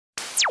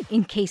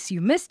in case you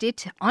missed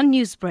it on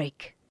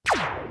Newsbreak.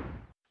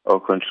 Our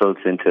control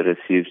center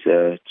received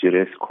a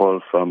duress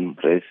call from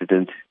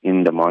residents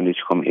in the Mount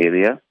Edgecombe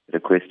area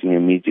requesting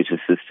immediate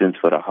assistance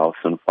for a house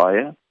on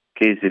fire.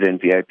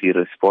 KZN VIP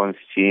response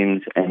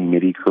teams and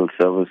medical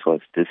service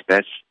was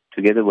dispatched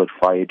together with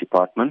fire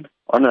department.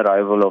 On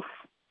arrival of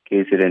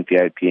KZN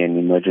VIP and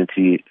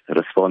emergency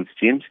response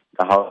teams,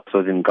 the house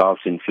was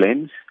engulfed in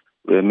flames.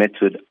 We were met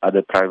with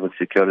other private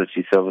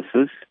security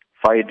services.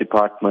 Fire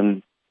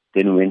department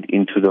then went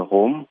into the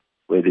home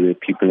where there were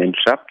people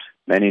entrapped,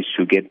 managed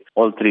to get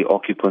all three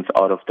occupants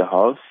out of the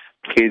house.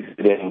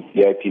 KZN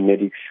VIP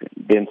medics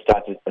then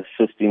started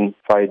assisting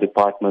fire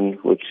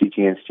department with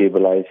treating and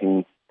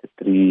stabilizing the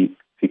three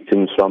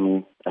victims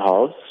from the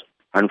house.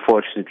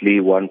 Unfortunately,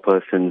 one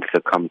person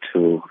succumbed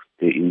to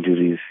the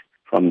injuries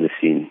from the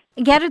scene.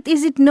 Gareth,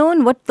 is it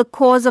known what the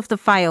cause of the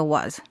fire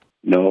was?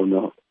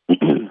 No.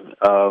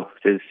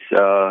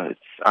 It's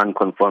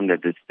unconfirmed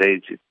at this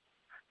stage. It's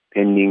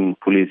pending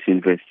police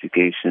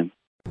investigation.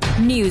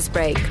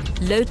 Newsbreak,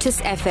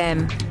 Lotus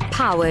FM,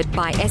 powered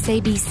by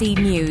SABC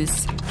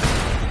News.